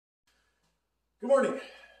Good morning.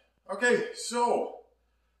 Okay, so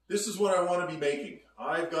this is what I want to be making.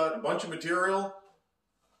 I've got a bunch of material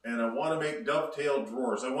and I want to make dovetail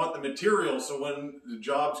drawers. I want the material so when the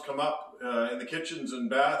jobs come up in the kitchens and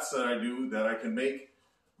baths that I do, that I can make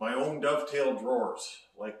my own dovetail drawers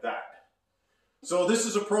like that. So this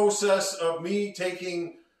is a process of me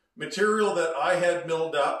taking material that I had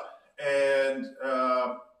milled up and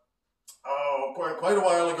quite a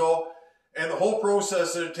while ago, and the whole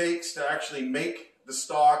process that it takes to actually make the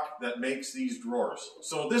stock that makes these drawers.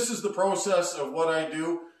 So this is the process of what I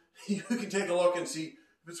do. You can take a look and see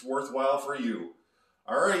if it's worthwhile for you.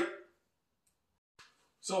 All right.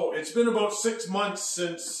 So it's been about 6 months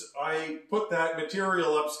since I put that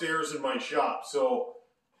material upstairs in my shop. So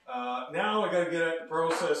now I got to get at the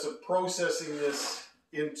process of processing this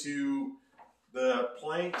into the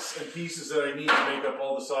planks and pieces that I need to make up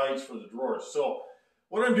all the sides for the drawers. So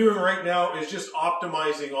what I'm doing right now is just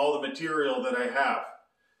optimizing all the material that I have.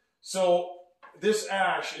 So this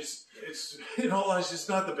ash, it's just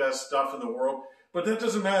not the best stuff in the world, but that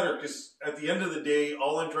doesn't matter because at the end of the day,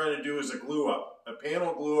 all I'm trying to do is a glue up, a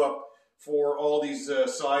panel glue up for all these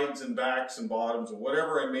sides and backs and bottoms and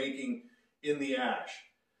whatever I'm making in the ash.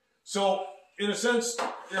 So in a sense,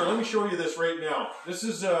 here, let me show you this right now. This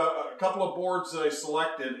is a couple of boards that I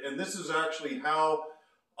selected, and this is actually how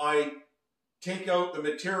I take out the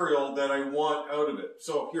material that I want out of it.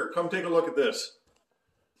 So here, come take a look at this.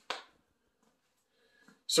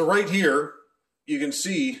 So right here, you can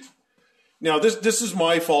see, now this is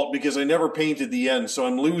my fault because I never painted the end, so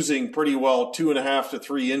I'm losing pretty well 2.5 to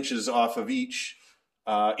 3 inches off of each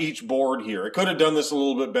board here. I could have done this a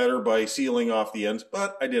little bit better by sealing off the ends,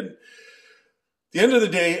 but I didn't. At the end of the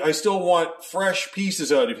day, I still want fresh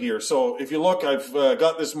pieces out of here. So if you look, I've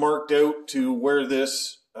got this marked out to where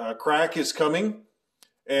this crack is coming,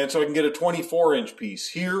 and so I can get a 24-inch piece.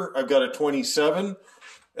 Here I've got a 27,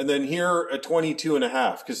 and then here a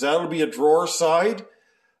 22.5, because that'll be a drawer side.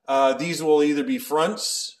 These will either be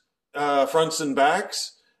fronts and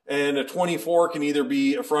backs, and a 24 can either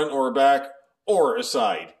be a front or a back or a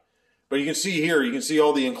side. But you can see here, you can see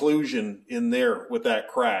all the inclusion in there with that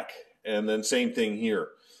crack, and then same thing here.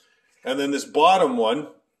 And then this bottom one,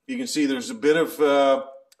 you can see there's a bit of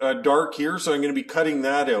dark here, so I'm going to be cutting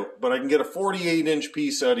that out. But I can get a 48-inch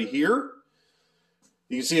piece out of here.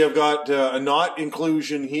 You can see I've got a knot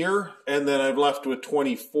inclusion here, and then I've left with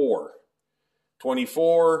 24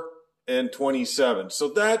 and 27. So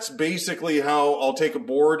that's basically how I'll take a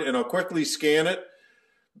board and I'll quickly scan it,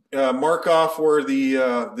 mark off where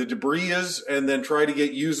the debris is, and then try to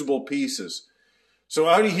get usable pieces. So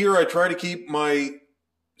out of here, I try to keep my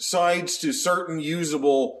sides to certain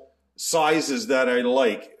usable sizes that I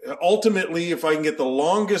like. Ultimately, if I can get the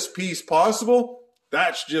longest piece possible,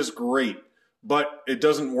 that's just great. But it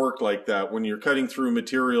doesn't work like that when you're cutting through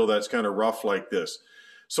material that's kind of rough like this.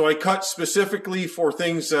 So I cut specifically for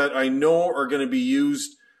things that I know are going to be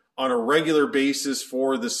used on a regular basis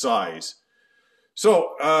for the size.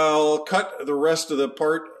 So I'll cut the rest of the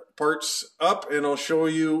parts up and I'll show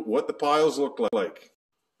you what the piles look like.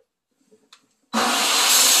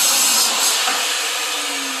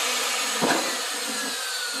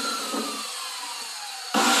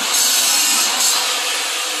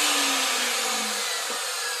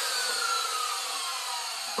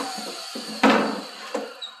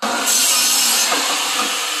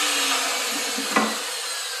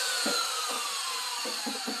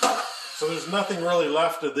 So there's nothing really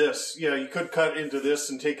left of this. Yeah, you could cut into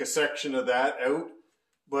this and take a section of that out,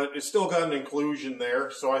 but it's still got an inclusion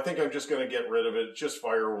there, so I think I'm just going to get rid of it. It's just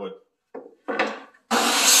firewood.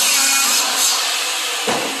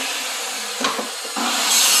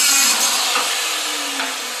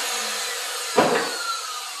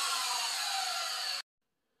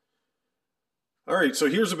 All right, so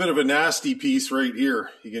here's a bit of a nasty piece right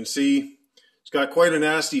here. You can see it's got quite a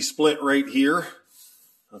nasty split right here.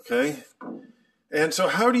 Okay, and so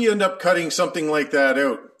how do you end up cutting something like that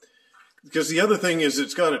out? Because the other thing is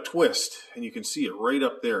it's got a twist, and you can see it right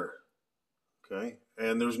up there. Okay,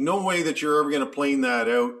 and there's no way that you're ever going to plane that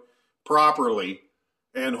out properly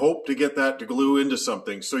and hope to get that to glue into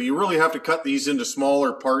something. So you really have to cut these into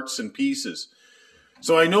smaller parts and pieces.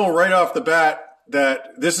 So I know right off the bat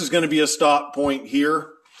that this is going to be a stop point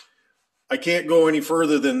here. I can't go any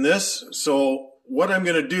further than this. So what I'm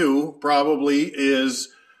going to do probably is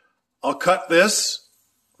I'll cut this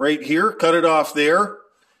right here, cut it off there.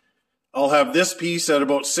 I'll have this piece at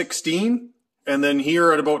about 16 and then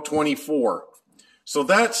here at about 24. So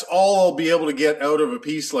that's all I'll be able to get out of a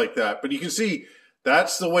piece like that. But you can see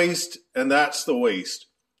that's the waist and that's the waist.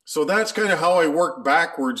 So that's kind of how I work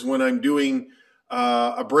backwards when I'm doing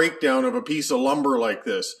a breakdown of a piece of lumber like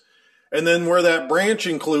this. And then where that branch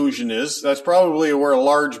inclusion is, that's probably where a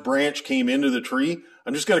large branch came into the tree.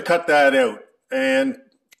 I'm just going to cut that out. And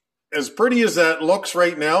as pretty as that looks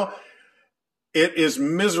right now, it is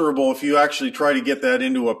miserable if you actually try to get that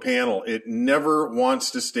into a panel. It never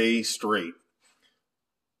wants to stay straight.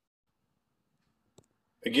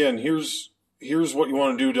 Again, here's what you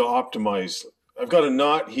want to do to optimize. I've got a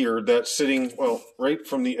knot here that's sitting, well, right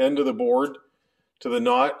from the end of the board to the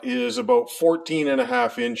knot is about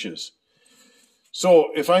 14.5 inches.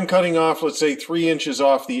 So if I'm cutting off, let's say 3 inches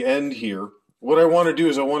off the end here, what I want to do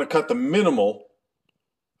is I want to cut the minimal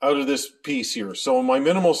out of this piece here. So my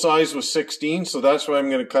minimal size was 16, so that's what I'm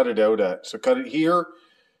going to cut it out at. So cut it here,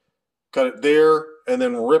 cut it there, and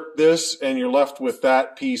then rip this, and you're left with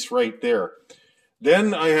that piece right there.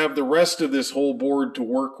 Then I have the rest of this whole board to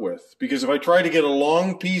work with. Because if I try to get a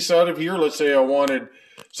long piece out of here, let's say I wanted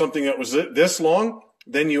something that was this long,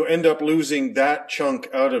 then you end up losing that chunk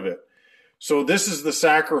out of it. So this is the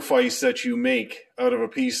sacrifice that you make out of a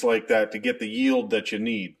piece like that to get the yield that you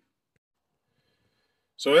need.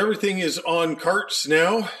 So everything is on carts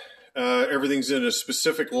now. Everything's in a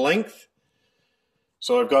specific length.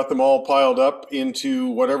 So I've got them all piled up into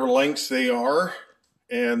whatever lengths they are.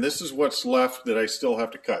 And this is what's left that I still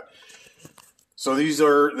have to cut. So these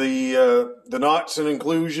are the knots and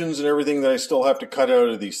inclusions and everything that I still have to cut out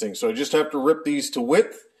of these things. So I just have to rip these to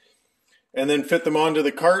width and then fit them onto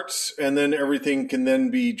the carts, and then everything can then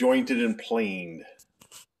be jointed and planed.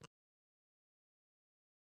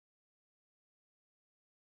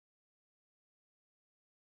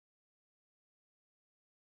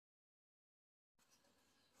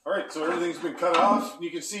 All right, so everything's been cut off. You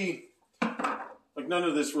can see, like, none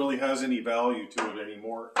of this really has any value to it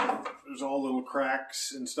anymore. There's all little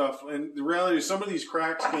cracks and stuff. And the reality is some of these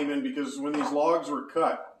cracks came in because when these logs were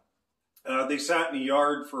cut, they sat in the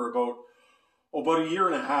yard for about a year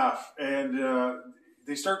and a half. And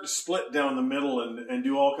they start to split down the middle and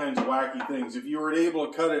do all kinds of wacky things. If you were able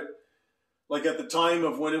to cut it, like at the time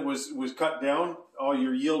of when it was cut down, oh,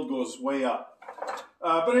 your yield goes way up.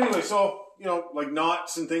 But anyway, so, you know, like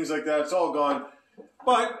knots and things like that, it's all gone.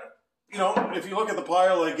 But, you know, if you look at the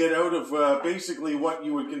pile I get out of basically what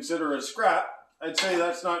you would consider a scrap, I'd say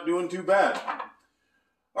that's not doing too bad.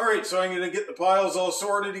 All right, so I'm going to get the piles all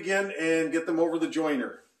sorted again and get them over the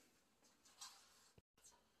joiner.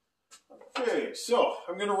 Okay, so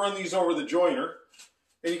I'm going to run these over the joiner,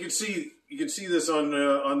 and you can see this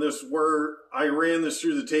on this where I ran this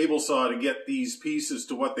through the table saw to get these pieces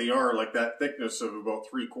to what they are, like that thickness of about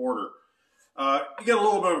 3/4. You get a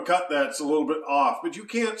little bit of a cut that's a little bit off, but you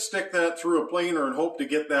can't stick that through a planer and hope to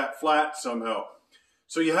get that flat somehow.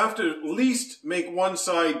 So you have to at least make one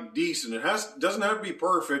side decent. It doesn't have to be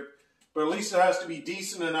perfect, but at least it has to be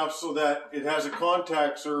decent enough so that it has a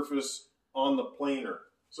contact surface on the planer.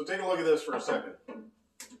 So take a look at this for a second.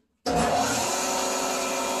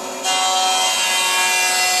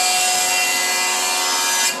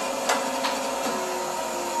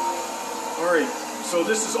 All right. So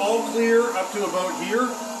this is all clear up to about here,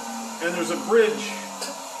 and there's a bridge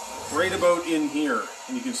right about in here,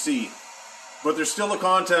 and you can see. But there's still a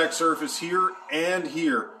contact surface here and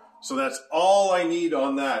here. So that's all I need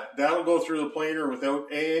on that. That'll go through the planer without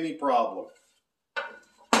any problem.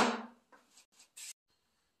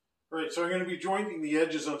 All right, so I'm going to be jointing the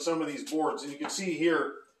edges on some of these boards, and you can see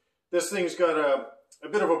here, this thing's got a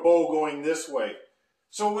bit of a bow going this way.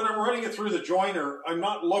 So when I'm running it through the joiner, I'm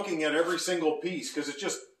not looking at every single piece because it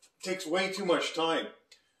just takes way too much time.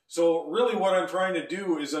 So really what I'm trying to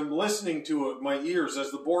do is I'm listening to it, my ears,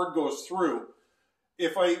 as the board goes through.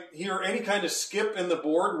 If I hear any kind of skip in the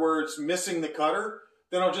board where it's missing the cutter,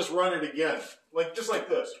 then I'll just run it again, just like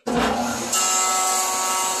this. You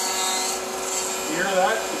hear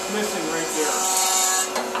that? It's missing right there.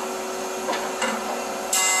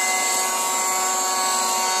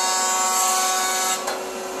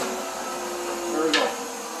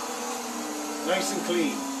 Nice and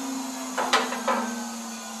clean.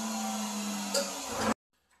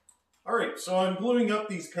 All right, so I'm gluing up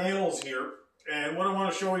these panels here, and what I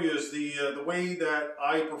want to show you is the way that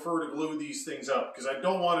I prefer to glue these things up, because I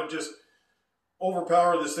don't want to just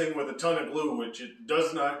overpower this thing with a ton of glue, which it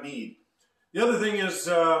does not need. The other thing is,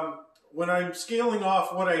 when I'm scaling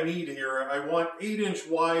off what I need here, I want 8-inch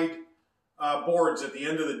wide boards at the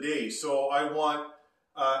end of the day. So I want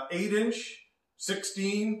 8-inch,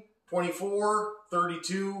 16, 24,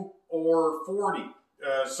 32, or 40.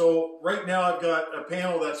 So right now I've got a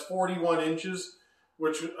panel that's 41 inches,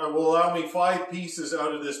 which will allow me 5 pieces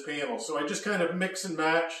out of this panel. So I just kind of mix and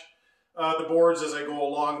match the boards as I go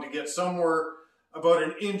along to get somewhere about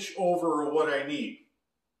an inch over what I need.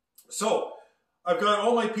 So I've got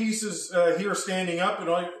all my pieces here standing up,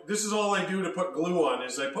 and this is all I do to put glue on,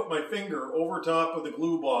 is I put my finger over top of the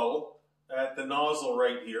glue bottle at the nozzle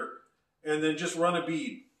right here, and then just run a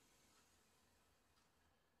bead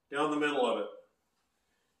down the middle of it.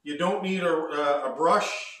 You don't need a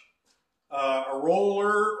brush, a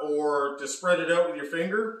roller, or to spread it out with your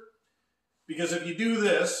finger, because if you do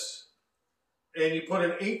this and you put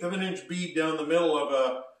an 1/8 of an inch bead down the middle of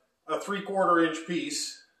a 3/4 inch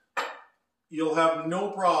piece, you'll have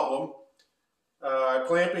no problem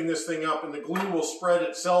clamping this thing up, and the glue will spread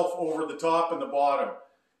itself over the top and the bottom.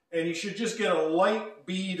 And you should just get a light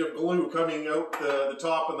bead of glue coming out the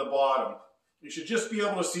top and the bottom. You should just be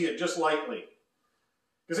able to see it just lightly,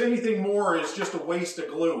 because anything more is just a waste of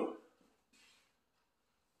glue.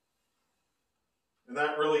 And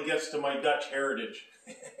that really gets to my Dutch heritage.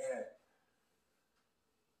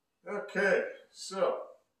 Okay, so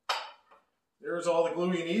there's all the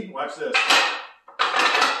glue you need. Watch this.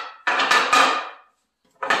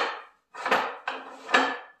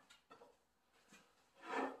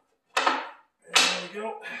 There we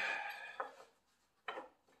go.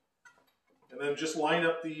 And then just line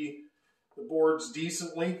up the boards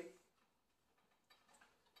decently.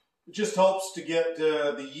 It just helps to get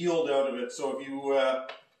the yield out of it. So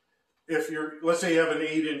if you're, let's say you have an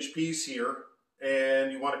 8-inch piece here,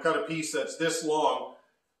 and you want to cut a piece that's this long,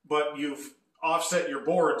 but you've offset your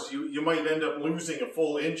boards, you might end up losing a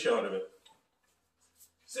full inch out of it.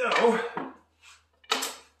 So,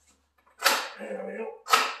 there we go.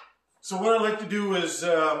 So what I like to do is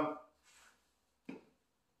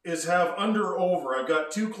have under over. I've got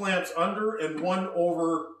 2 clamps under and 1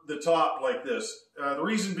 over the top like this. The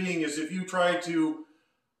reason being is if you try to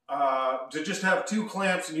just have 2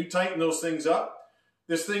 clamps and you tighten those things up,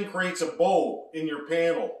 this thing creates a bow in your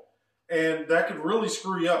panel, and that could really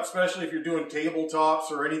screw you up, especially if you're doing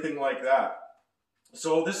tabletops or anything like that.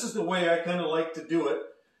 So this is the way I kind of like to do it.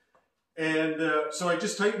 And so I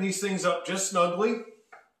just tighten these things up just snugly,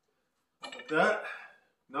 like that.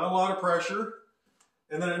 Not a lot of pressure.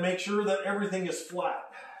 And then I make sure that everything is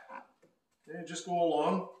flat. Okay, just go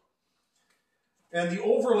along. And the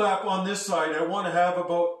overlap on this side, I want to have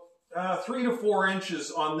about 3 to 4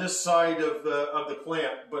 inches on this side of the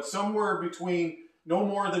clamp, but somewhere between no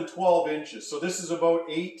more than 12 inches. So this is about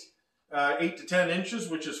 8 to 10 inches,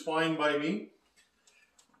 which is fine by me.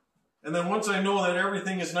 And then once I know that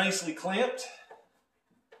everything is nicely clamped,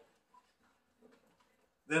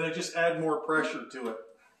 then I just add more pressure to it,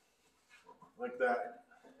 like that.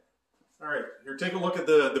 All right, here, take a look at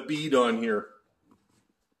the bead on here.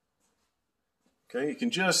 Okay, you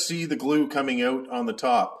can just see the glue coming out on the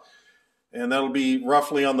top, and that'll be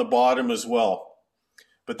roughly on the bottom as well.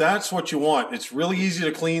 But that's what you want. It's really easy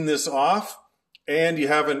to clean this off, and you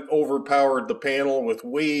haven't overpowered the panel with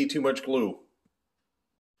way too much glue.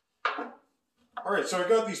 All right, so I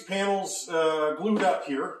got these panels glued up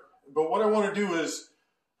here, but what I want to do is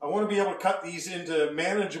I want to be able to cut these into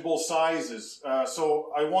manageable sizes.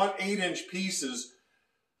 So I want 8-inch pieces,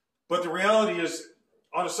 but the reality is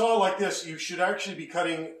on a saw like this, you should actually be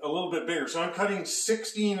cutting a little bit bigger. So I'm cutting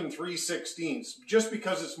 16 3/16 just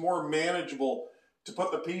because it's more manageable to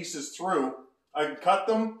put the pieces through. I can cut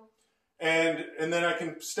them, and then I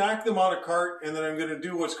can stack them on a cart, and then I'm going to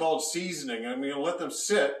do what's called seasoning. I'm going to let them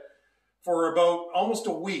sit for about almost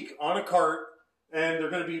a week on a cart, and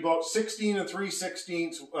they're going to be about 16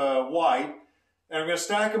 3/16 wide. And I'm going to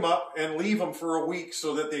stack them up and leave them for a week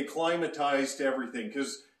so that they acclimatize to everything,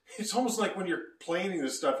 because it's almost like when you're planing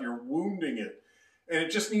this stuff, you're wounding it, and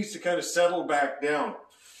it just needs to kind of settle back down.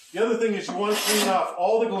 The other thing is you want to clean off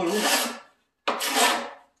all the glue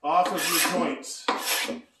off of your joints.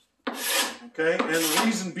 Okay, and the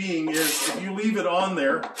reason being is if you leave it on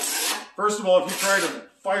there, first of all, if you try to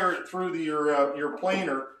fire it through your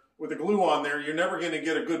planer with the glue on there, you're never going to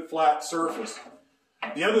get a good flat surface.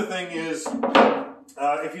 The other thing is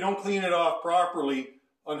if you don't clean it off properly,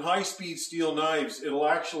 on high-speed steel knives, it'll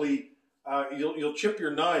actually, you'll chip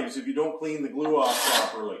your knives if you don't clean the glue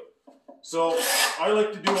off properly. So I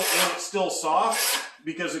like to do it when it's still soft,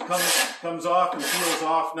 because it comes off and peels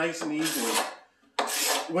off nice and easily.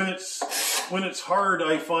 When it's hard,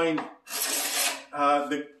 I find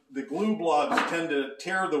the glue blobs tend to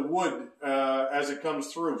tear the wood as it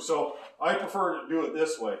comes through. So I prefer to do it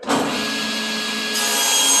this way.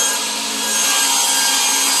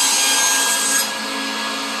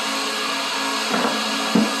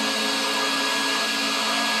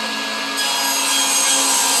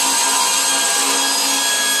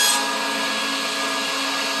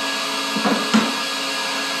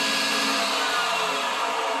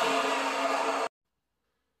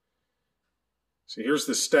 So here's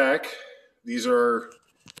the stack. These are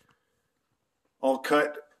all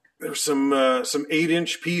cut. There's some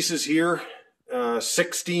 8-inch pieces here,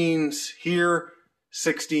 16s here,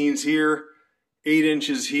 16s here, 8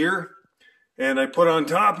 inches here. And I put on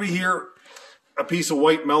top of here a piece of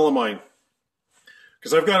white melamine.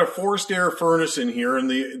 Because I've got a forced air furnace in here, and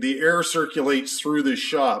the air circulates through this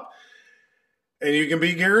shop. And you can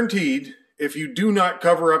be guaranteed, if you do not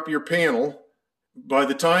cover up your panel, by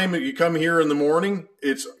the time you come here in the morning,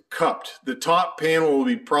 it's cupped. The top panel will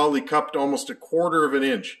be probably cupped almost 1/4 of an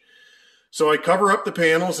inch. So I cover up the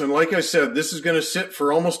panels, and like I said, this is going to sit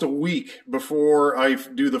for almost a week before I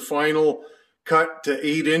do the final cut to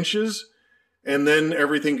 8 inches, and then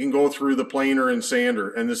everything can go through the planer and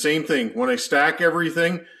sander. And the same thing, when I stack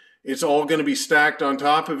everything, it's all going to be stacked on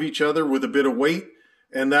top of each other with a bit of weight,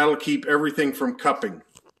 and that'll keep everything from cupping.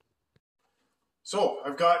 So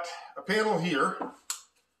I've got a panel here,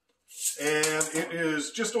 and it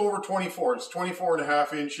is just over 24. It's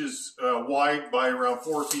 24.5 inches wide by around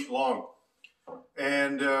 4 feet long.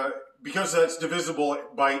 And because that's divisible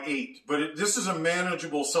by 8, but this is a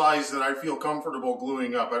manageable size that I feel comfortable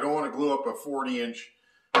gluing up. I don't want to glue up a 40-inch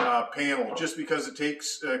panel just because it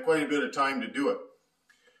takes quite a bit of time to do it.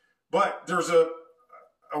 But there's a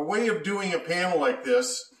way of doing a panel like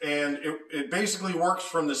this, and it basically works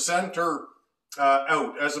from the center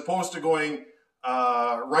out, as opposed to going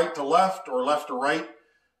right to left or left to right.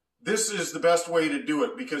 This is the best way to do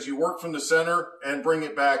it because you work from the center and bring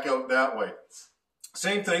it back out that way.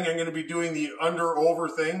 Same thing, I'm going to be doing the under-over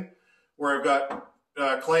thing where I've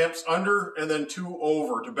got clamps under and then 2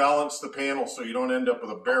 over to balance the panel so you don't end up with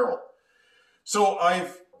a barrel. So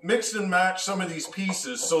I've mixed and matched some of these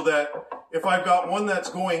pieces so that if I've got one that's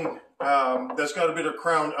going, that's got a bit of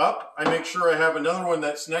crown up, I make sure I have another one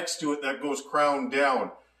that's next to it that goes crown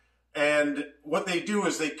down. And what they do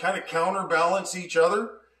is they kind of counterbalance each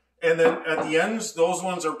other. And then at the ends, those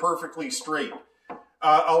ones are perfectly straight.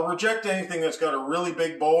 I'll reject anything that's got a really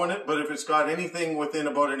big bow in it, but if it's got anything within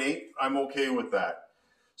about 1/8, I'm okay with that.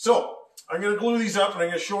 So I'm going to glue these up, and I'm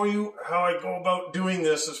going to show you how I go about doing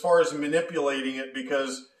this as far as manipulating it,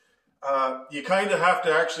 because you kind of have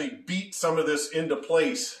to actually beat some of this into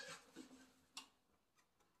place.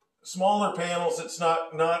 Smaller panels, it's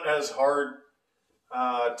not as hard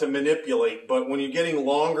to manipulate, but when you're getting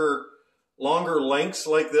longer lengths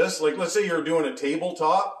like this, like let's say you're doing a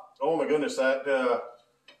tabletop, oh my goodness,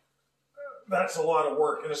 that's a lot of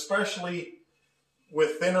work. And especially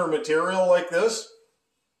with thinner material like this,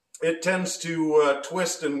 it tends to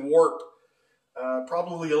twist and warp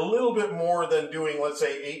probably a little bit more than doing, let's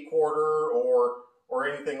say, 8/4 or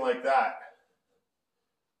anything like that.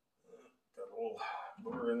 Got a little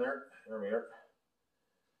booger in there. There we are.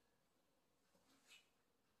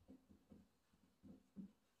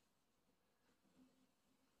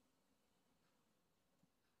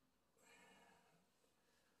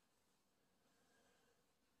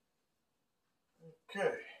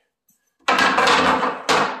 Okay.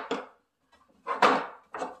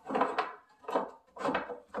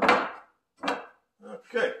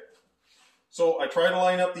 Okay. So I try to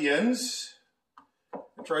line up the ends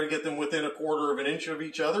and try to get them within 1/4 of an inch of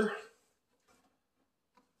each other.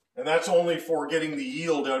 And that's only for getting the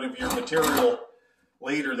yield out of your material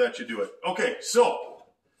later that you do it. Okay, so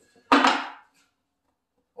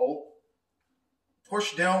I'll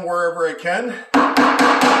push down wherever I can.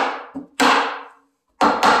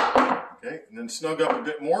 Okay, and then snug up a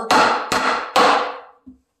bit more.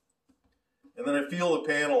 And then I feel the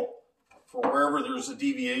panel for wherever there's a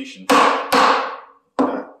deviation.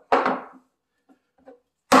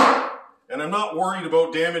 And I'm not worried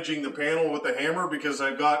about damaging the panel with the hammer because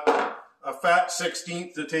I've got a fat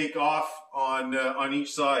 1/16 to take off on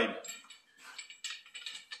each side.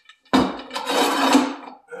 All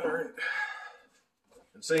right.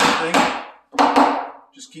 And same thing,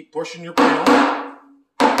 just keep pushing your panel.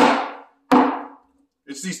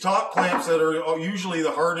 It's these top clamps that are usually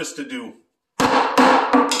the hardest to do.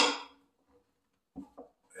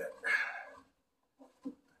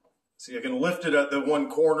 See, I can lift it at the one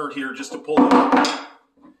corner here just to pull it up.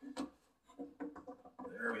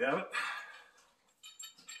 There we have it.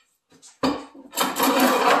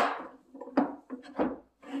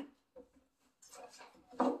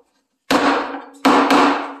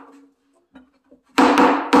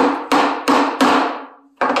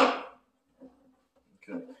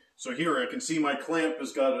 Okay, so here I can see my clamp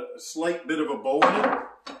has got a slight bit of a bow in it.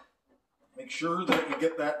 Make sure that you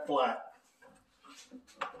get that flat.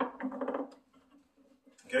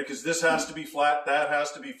 Okay, because this has to be flat, that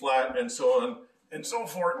has to be flat, and so on and so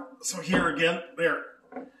forth. So here again, there.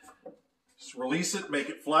 Just release it, make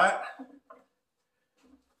it flat,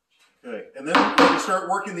 Okay, and then when you start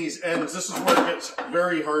working these ends, this is where it gets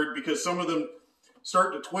very hard because some of them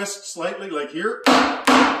start to twist slightly, like here.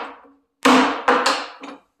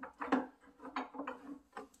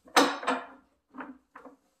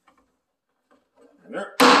 And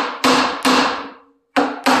there.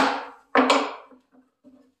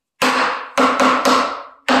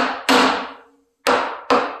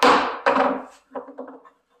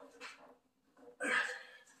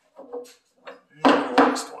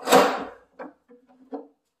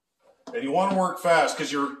 And you want to work fast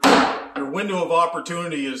because your window of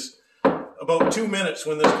opportunity is about 2 minutes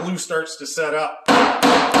when this glue starts to set up.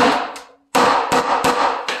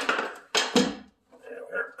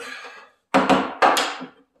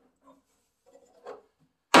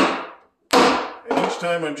 And each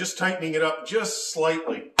time I'm just tightening it up just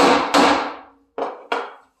slightly.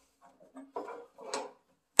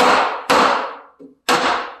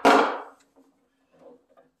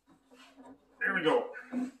 There we go.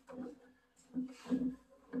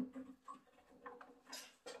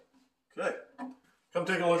 Okay, come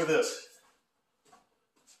take a look at this.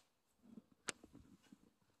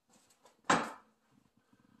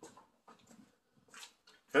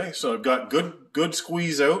 Okay, so I've got good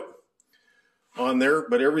squeeze out on there,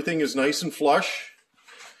 but everything is nice and flush.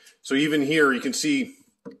 So even here you can see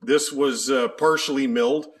this was partially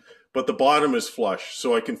milled, but the bottom is flush,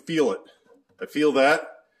 so I can feel it. I feel that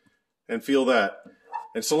and feel that.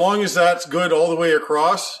 And so long as that's good all the way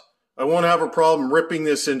across, I won't have a problem ripping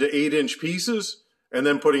this into 8-inch pieces and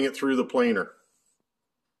then putting it through the planer.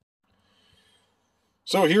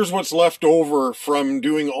 So here's what's left over from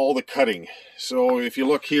doing all the cutting. So if you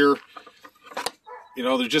look here, you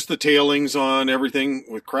know, there's just the tailings on everything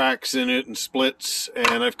with cracks in it and splits,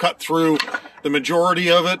 and I've cut through the majority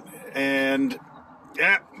of it, and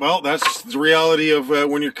yeah, well, that's the reality of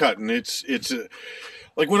when you're cutting. It's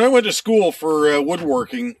like when I went to school for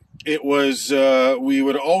woodworking, it was, we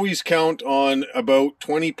would always count on about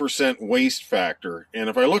 20% waste factor. And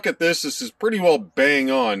if I look at this, this is pretty well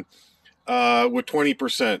bang on with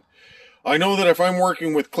 20%. I know that if I'm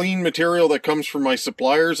working with clean material that comes from my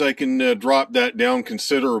suppliers, I can drop that down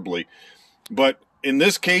considerably. But in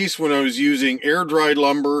this case, when I was using air-dried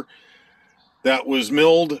lumber that was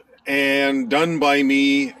milled and done by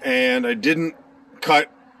me, and I didn't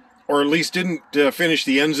cut, or at least didn't finish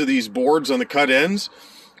the ends of these boards on the cut ends,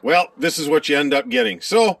 well, this is what you end up getting.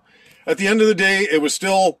 So, at the end of the day, it was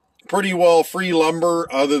still pretty well free lumber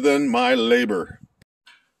other than my labor.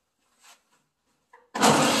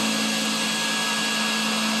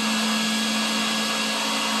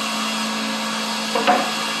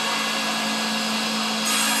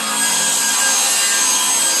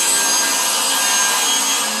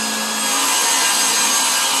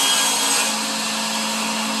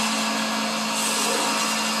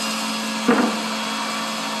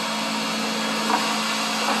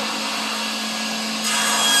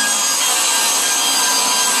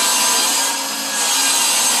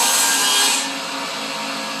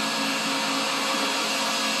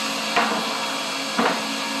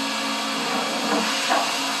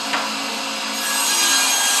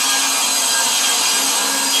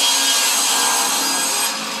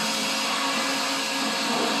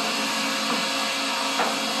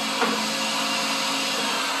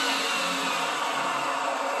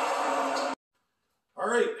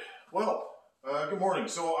 Good morning.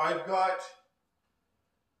 So I've got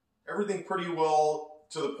everything pretty well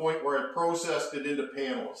to the point where I've processed it into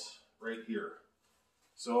panels right here.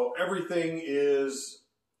 So everything is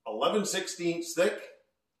 11/16 thick,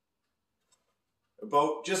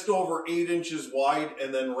 about just over 8 inches wide,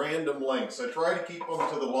 and then random lengths. I try to keep them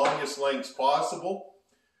to the longest lengths possible.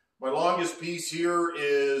 My longest piece here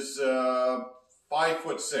is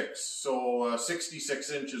 5'6", so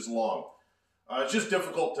 66 inches long. It's just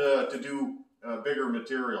difficult to do bigger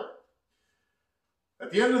material.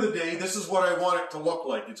 At the end of the day, this is what I want it to look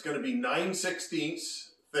like. It's going to be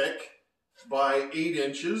 9/16 thick by 8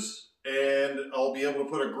 inches, and I'll be able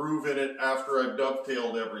to put a groove in it after I've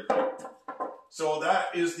dovetailed everything. So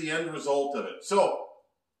that is the end result of it. So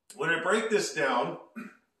when I break this down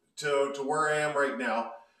to where I am right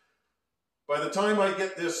now, by the time I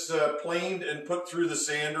get this planed and put through the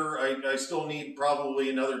sander, I still need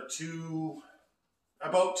probably another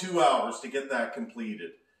about 2 hours to get that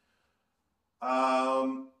completed.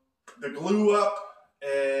 The glue up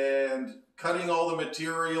and cutting all the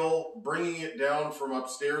material, bringing it down from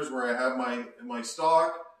upstairs where I have my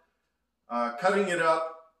stock, cutting it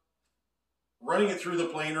up, running it through the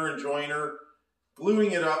planer and joiner,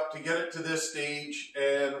 gluing it up to get it to this stage,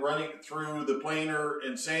 and running it through the planer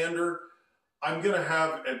and sander. I'm going to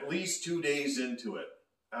have at least 2 days into it.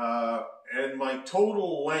 and my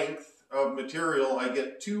total length of material, I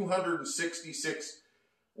get 266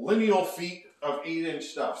 lineal feet of 8-inch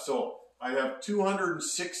stuff. So I have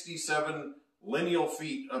 267 lineal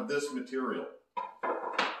feet of this material.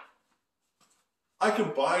 I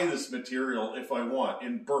can buy this material if I want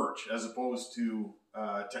in birch as opposed to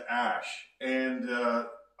ash, and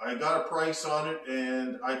I got a price on it,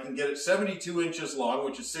 and I can get it 72 inches long,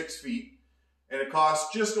 which is 6 feet, and it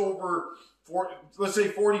costs just over, let's say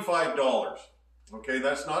 $45. Okay,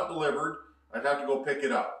 that's not delivered. I'd have to go pick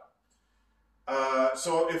it up.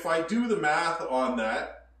 So if I do the math on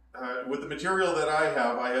that, with the material that I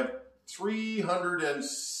have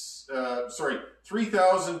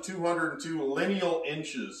 3,202 lineal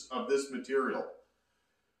inches of this material.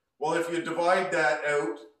 Well, if you divide that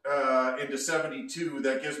out into 72,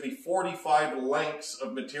 that gives me 45 lengths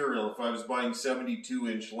of material if I was buying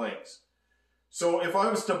 72-inch lengths. So if I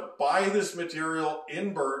was to buy this material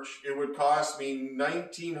in birch, it would cost me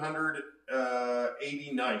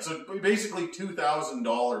 $1,989. So basically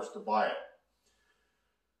 $2,000 to buy it.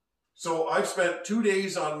 So I've spent 2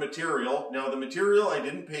 days on material. Now the material I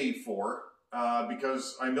didn't pay for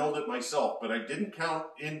because I milled it myself, but I didn't count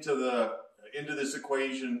into this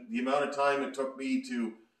equation the amount of time it took me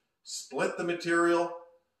to split the material,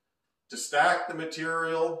 to stack the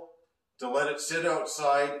material, to let it sit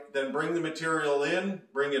outside, then bring the material in,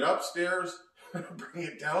 bring it upstairs, bring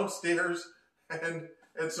it downstairs, and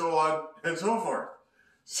so on and so forth.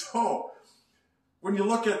 So when you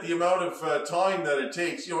look at the amount of time that it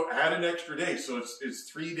takes, add an extra day. So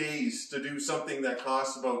it's 3 days to do something that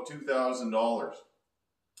costs about $2,000.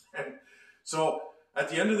 And so at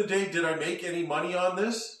the end of the day, did I make any money on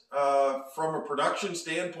this? From a production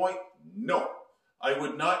standpoint, no. I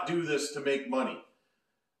would not do this to make money.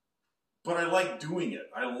 But I like doing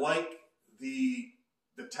it. I like the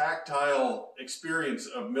tactile experience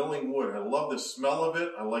of milling wood. I love the smell of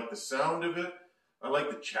it. I like the sound of it. I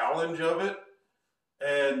like the challenge of it.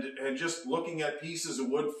 And just looking at pieces of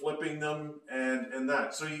wood, flipping them, and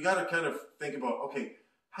that. So you got to kind of think about, okay,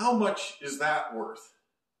 how much is that worth?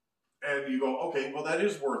 And you go, okay, well, that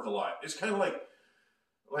is worth a lot. It's kind of like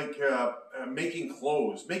making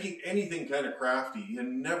clothes, making anything kind of crafty. You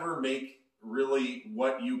never make really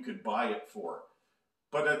what you could buy it for.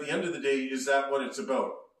 But at the end of the day, is that what it's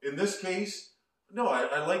about? In this case, no,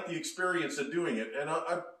 I like the experience of doing it, and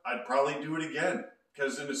I'd probably do it again.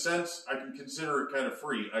 Because in a sense, I can consider it kind of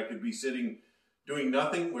free. I could be sitting doing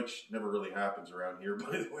nothing, which never really happens around here,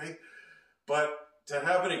 by the way. But to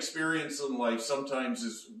have an experience in life sometimes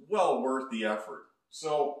is well worth the effort.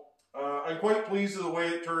 So I'm quite pleased with the way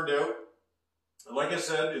it turned out. Like I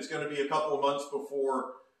said, it's going to be a couple of months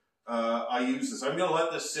before I use this. I'm going to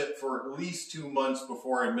let this sit for at least 2 months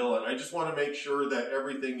before I mill it. I just want to make sure that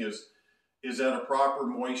everything is at a proper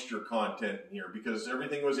moisture content in here, because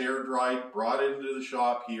everything was air dried, brought into the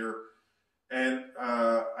shop here, and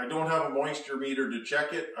I don't have a moisture meter to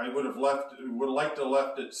check it. I would have liked to have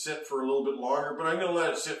left it sit for a little bit longer, but I'm going to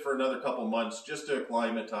let it sit for another couple months just to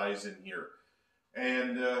acclimatize in here.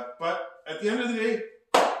 And but at the end of the day,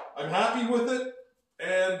 I'm happy with it,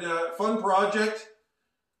 and fun project,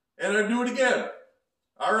 and I'd do it again.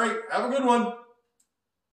 All right, have a good one.